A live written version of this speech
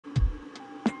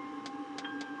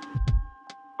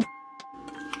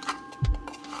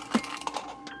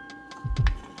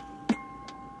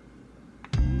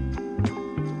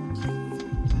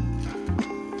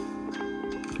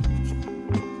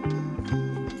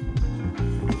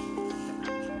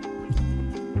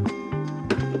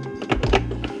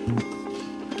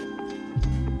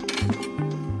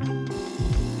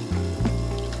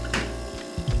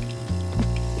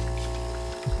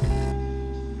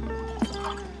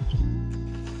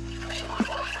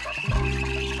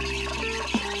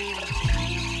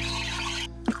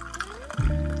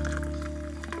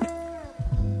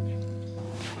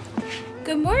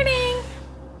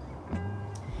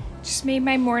made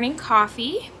my morning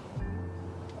coffee.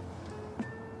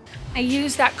 I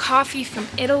used that coffee from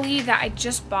Italy that I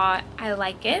just bought. I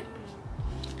like it.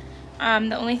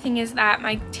 The only thing is that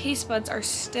my taste buds are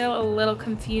still a little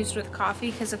confused with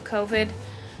coffee because of COVID.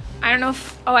 I don't know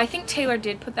if, oh, I think Taylor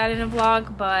did put that in a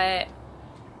vlog, but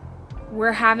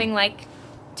we're having like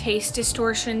taste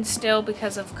distortion still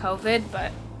because of COVID,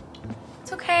 but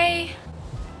it's okay.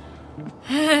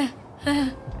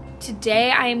 Today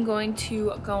I am going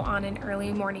to go on an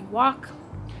early morning walk.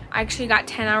 I actually got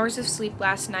 10 hours of sleep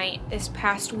last night. This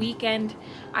past weekend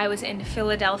I was in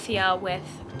Philadelphia with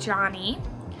Johnny,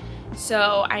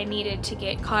 so I needed to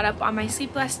get caught up on my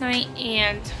sleep last night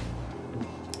and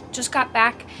just got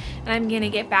back, and I'm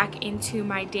gonna get back into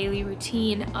my daily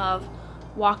routine of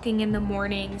walking in the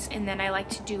mornings, and then I like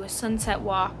to do a sunset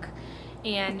walk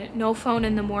and no phone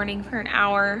in the morning for an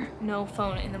hour, no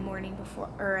phone in the morning before,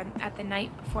 or at the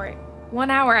night before, 1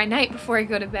 hour at night before I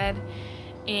go to bed,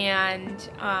 and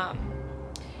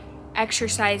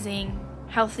exercising,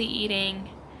 healthy eating,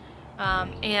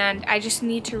 and I just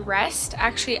need to rest.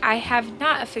 Actually, I have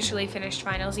not officially finished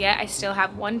finals yet. I still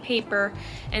have one paper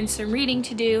and some reading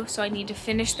to do, so I need to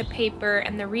finish the paper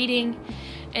and the reading,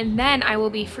 and then I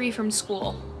will be free from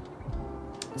school.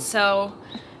 So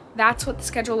that's what the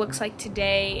schedule looks like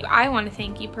today. I want to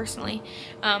thank you personally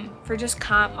for just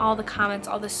all the comments,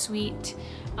 all the sweet,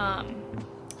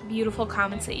 beautiful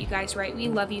comments that you guys write. We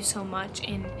love you so much,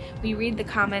 and we read the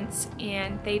comments,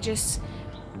 and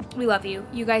we love you.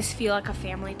 You guys feel like a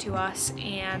family to us,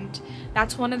 and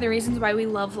that's one of the reasons why we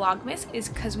love Vlogmas, is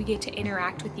because we get to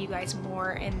interact with you guys more,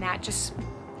 and that just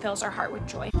fills our heart with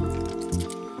joy.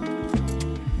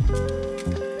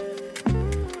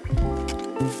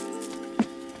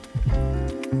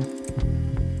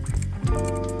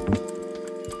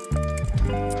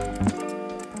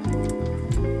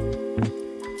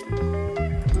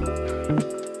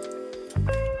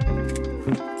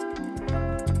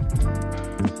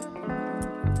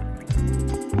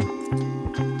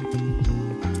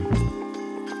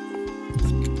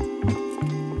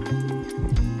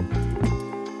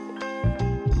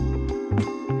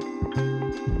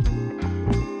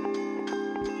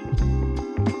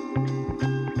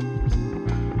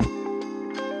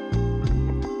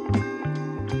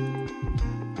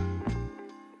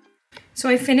 So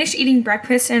I finished eating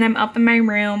breakfast and I'm up in my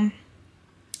room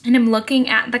and I'm looking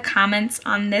at the comments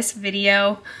on this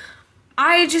video.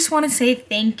 I just want to say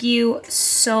thank you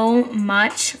so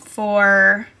much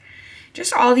for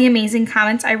just all the amazing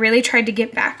comments. I really tried to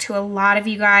get back to a lot of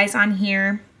you guys on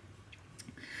here,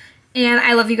 and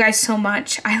I love you guys so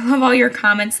much. I love all your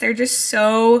comments. They're just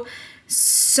so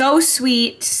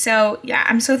sweet. So yeah,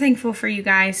 I'm so thankful for you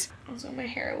guys. Also, my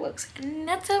hair looks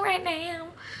nuts right now.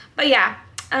 But yeah,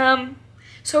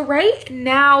 so right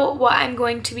now what I'm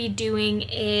going to be doing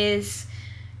is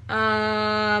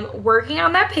working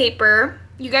on that paper.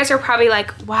 You guys are probably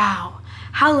like, wow,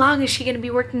 how long is she going to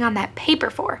be working on that paper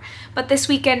for? But this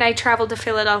weekend I traveled to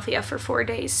Philadelphia for 4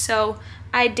 days, so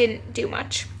I didn't do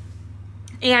much.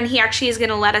 And he actually is going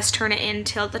to let us turn it in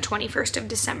till the 21st of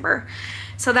December.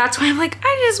 So that's why I'm like,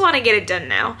 I just want to get it done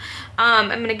now. I'm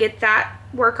going to get that,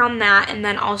 work on that, and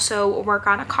then also work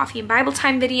on a coffee and Bible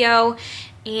time video.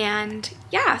 And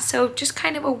yeah, so just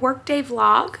kind of a workday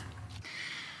vlog.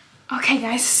 Okay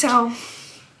guys, so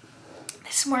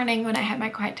this morning when I had my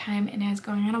quiet time and I was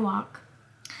going on a walk,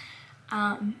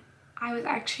 I was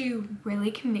actually really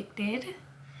convicted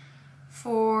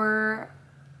for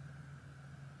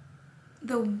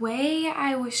the way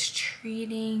I was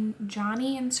treating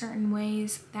Johnny in certain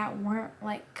ways that weren't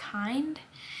like kind.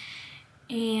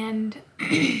 And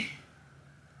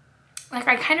like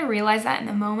I kind of realized that in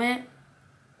the moment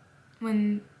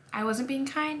when I wasn't being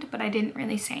kind, but I didn't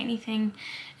really say anything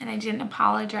and I didn't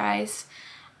apologize.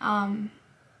 But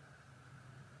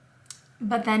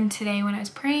then today when I was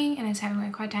praying and I was having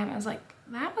my quiet time, I was like,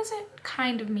 that wasn't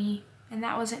kind of me and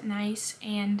that wasn't nice.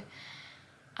 And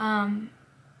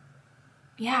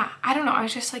yeah, I don't know, I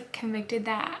was just like convicted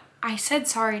that I said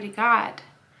sorry to God,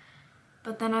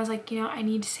 but then I was like, you know, I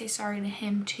need to say sorry to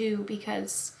him too,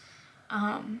 because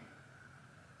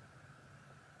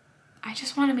I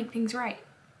just want to make things right.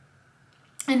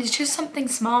 And it's just something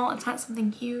small, it's not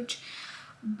something huge,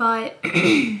 but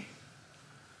the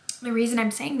reason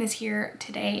I'm saying this here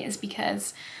today is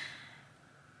because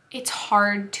it's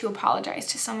hard to apologize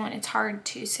to someone. It's hard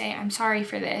to say, I'm sorry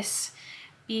for this,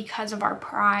 because of our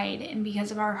pride and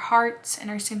because of our hearts and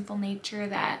our sinful nature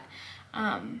that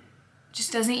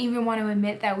just doesn't even want to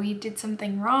admit that we did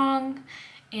something wrong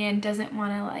and doesn't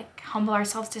want to like humble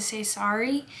ourselves to say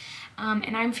sorry.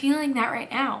 And I'm feeling that right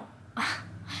now,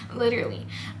 literally.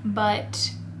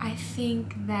 But I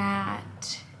think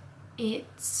that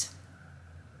it's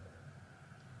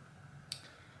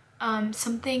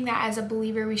something that as a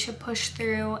believer we should push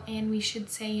through, and we should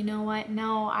say, you know what,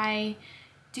 no, I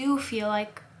do feel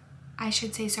like I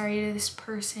should say sorry to this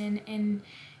person, and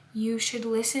you should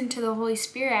listen to the Holy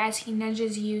Spirit as he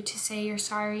nudges you to say you're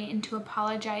sorry and to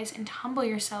apologize and to humble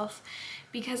yourself,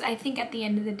 because I think at the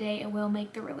end of the day it will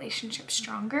make the relationship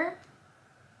stronger.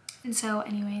 And so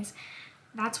anyways,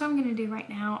 that's what I'm gonna do right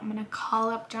now. I'm gonna call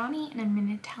up Johnny and I'm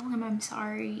gonna tell him I'm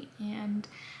sorry, and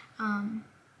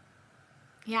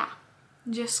yeah,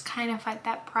 just kind of fight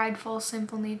that prideful,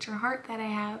 sinful nature heart that I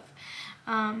have.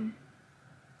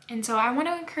 And so I want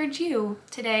to encourage you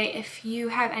today, if you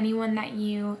have anyone that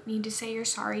you need to say you're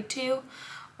sorry to,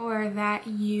 or that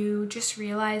you just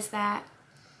realize that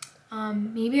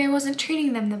maybe I wasn't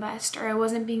treating them the best, or I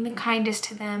wasn't being the kindest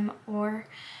to them, or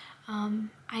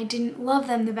I didn't love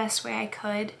them the best way I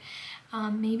could,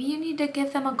 maybe you need to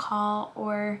give them a call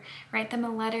or write them a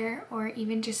letter, or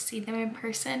even just see them in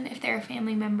person if they're a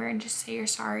family member and just say you're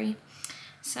sorry.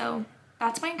 So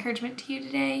that's my encouragement to you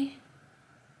today.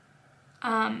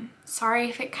 Sorry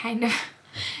if it kind of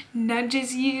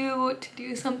nudges you to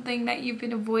do something that you've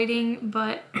been avoiding,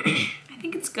 but I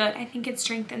think it's good. I think it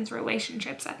strengthens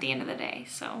relationships at the end of the day.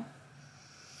 So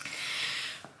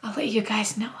I'll let you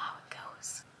guys know how it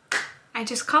goes. I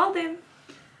just called him.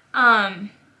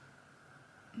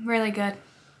 Really good.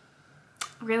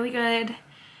 Really good.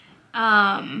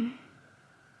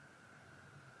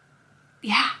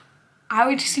 Yeah, I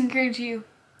would just encourage you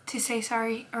to say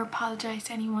sorry or apologize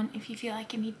to anyone if you feel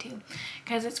like you need to,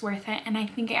 because it's worth it. And I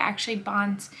think it actually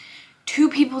bonds two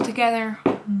people together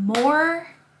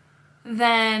more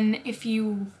than if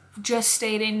you just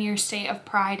stayed in your state of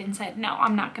pride and said, no,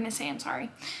 I'm not gonna say I'm sorry.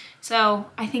 So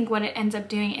I think what it ends up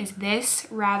doing is this,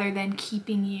 rather than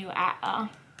keeping you at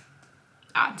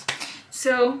odds.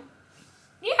 So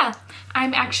yeah,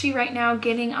 I'm actually right now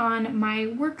getting on my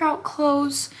workout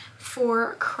clothes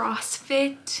for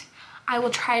CrossFit. I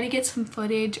will try to get some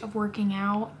footage of working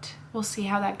out. We'll see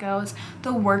how that goes.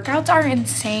 The workouts are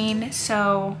insane,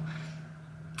 so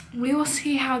we will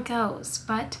see how it goes.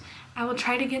 But I will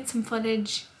try to get some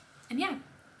footage. And yeah,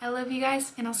 I love you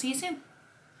guys, and I'll see you soon.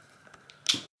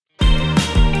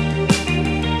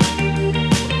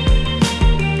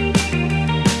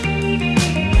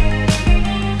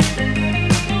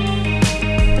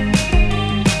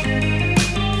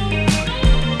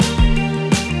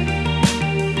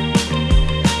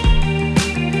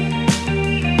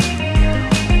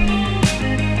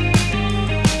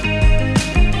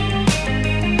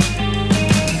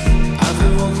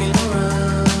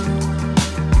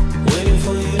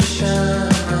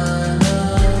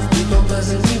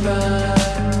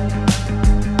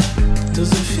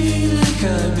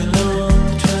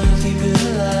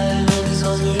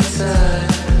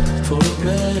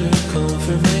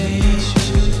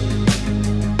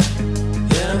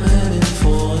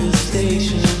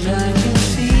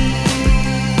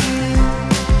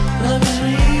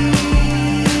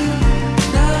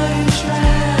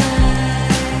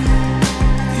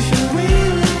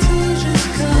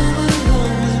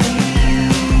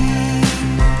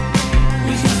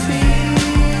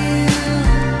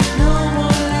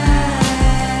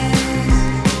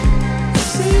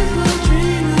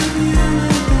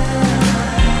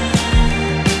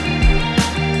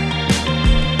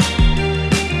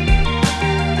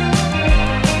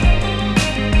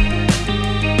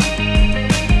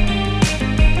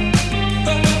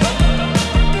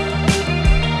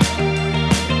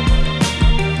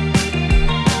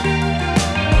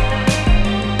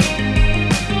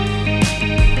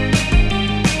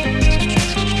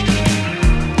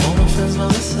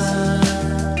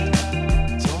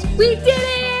 We did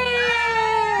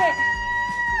it!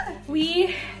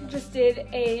 We just did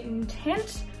an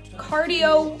intense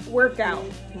cardio workout.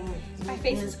 My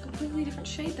face is a completely different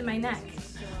shape than my neck.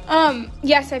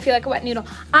 Yes, I feel like a wet noodle.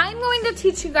 I'm going to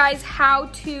teach you guys how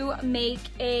to make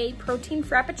a protein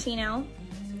frappuccino.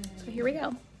 So here we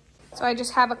go. So I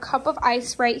just have a cup of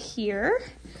ice right here,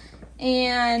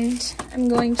 and I'm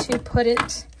going to put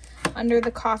it under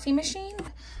the coffee machine.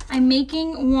 I'm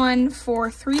making one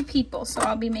for 3 people, so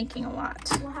I'll be making a lot.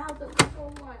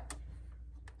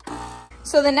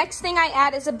 So the next thing I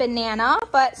add is a banana,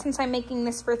 but since I'm making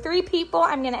this for 3 people,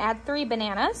 I'm gonna add 3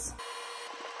 bananas.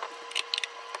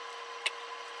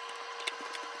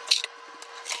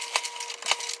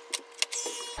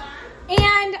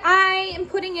 And I am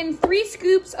putting in 3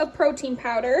 scoops of protein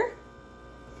powder.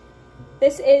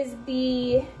 This is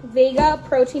the Vega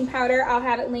protein powder. I'll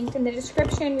have it linked in the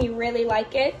description. We really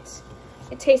like it.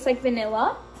 It tastes like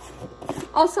vanilla.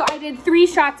 Also, I did 3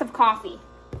 shots of coffee.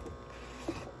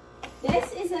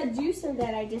 This is a juicer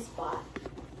that I just bought.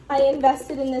 I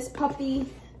invested in this puppy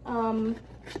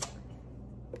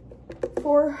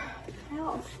for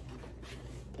health.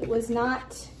 It was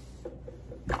not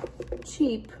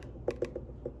cheap,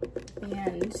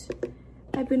 and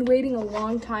I've been waiting a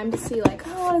long time to see, like,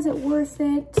 oh, is it worth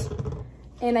it?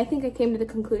 And I think I came to the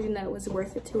conclusion that it was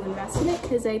worth it to invest in it,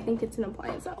 because I think it's an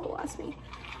appliance that will last me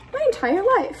my entire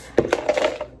life.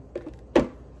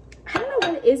 I don't know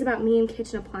what it is about me and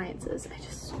kitchen appliances. I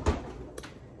just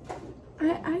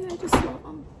love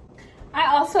them. I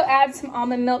also add some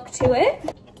almond milk to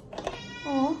it.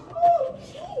 Oh,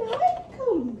 Gina,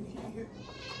 come here.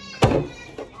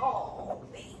 Oh,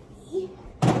 baby.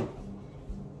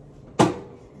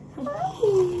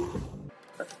 Hi.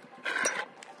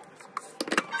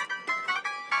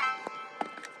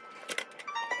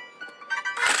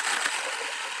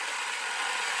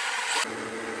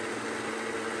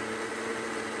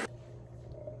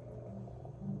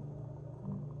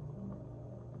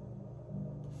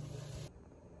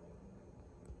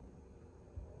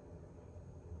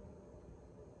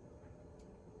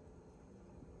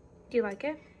 Do you like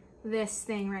it? This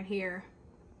thing right here.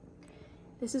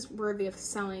 This is worthy of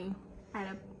selling at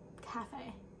a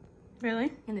cafe.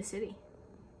 Really? In the city.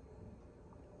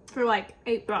 For like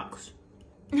 $8.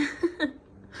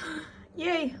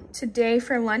 Yay. Today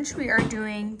for lunch we are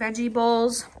doing veggie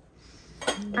bowls.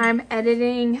 I'm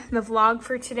editing the vlog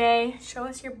for today. Show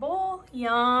us your bowl.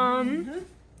 Yum.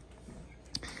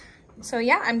 So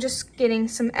yeah, I'm just getting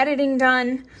some editing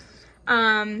done.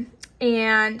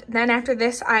 And then after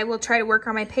this, I will try to work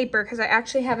on my paper because I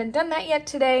actually haven't done that yet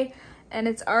today. And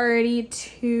it's already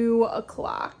 2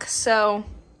 o'clock. So,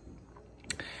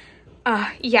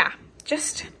 yeah,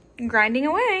 just grinding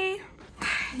away.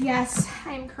 Yes,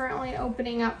 I'm currently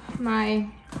opening up my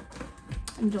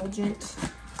indulgent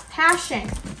passion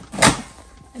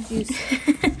juice,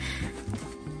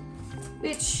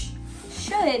 which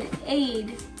should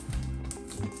aid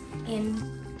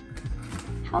in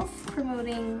health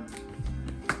promoting.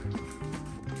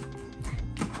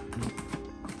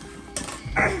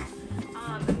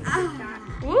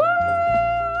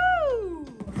 Woo!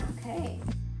 Okay.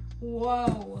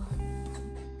 Whoa.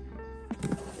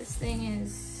 This thing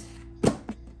is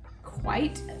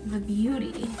quite the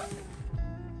beauty.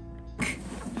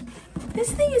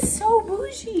 This thing is so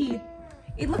bougie.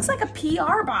 It looks like a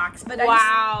PR box, but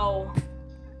wow.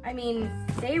 I mean,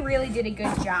 they really did a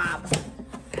good job.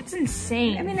 That's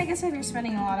insane. I mean, I guess if you're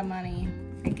spending a lot of money,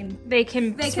 they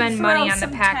can spend money on the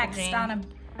packaging. Text on a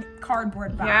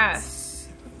cardboard box. Yes.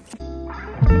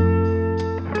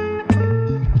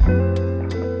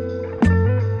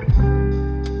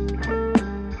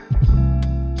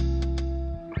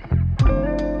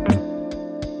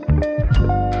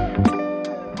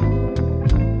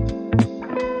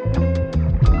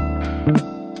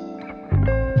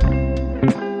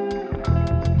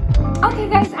 Okay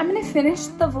guys, I'm gonna finish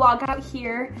the vlog out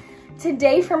here.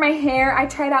 Today for my hair, I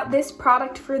tried out this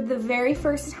product for the very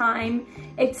first time.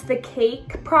 It's the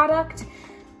cake product.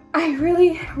 I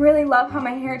really, really love how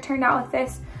my hair turned out with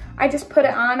this. I just put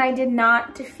it on. I did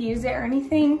not diffuse it or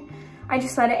anything. I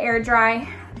just let it air dry.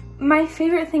 My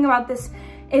favorite thing about this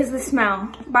is the smell,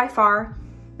 by far.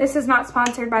 This is not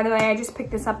sponsored, by the way. I just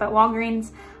picked this up at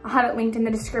Walgreens. I'll have it linked in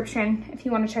the description if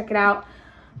you want to check it out.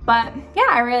 But yeah,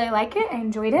 I really like it. I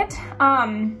enjoyed it.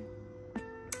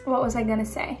 What was I gonna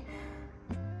say?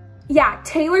 Yeah,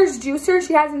 Taylor's juicer,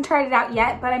 she hasn't tried it out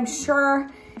yet, but I'm sure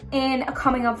in a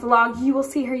coming up vlog, you will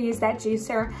see her use that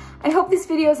juicer. I hope this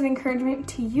video is an encouragement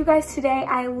to you guys today.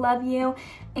 I love you,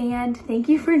 and thank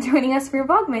you for joining us for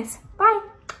Vlogmas.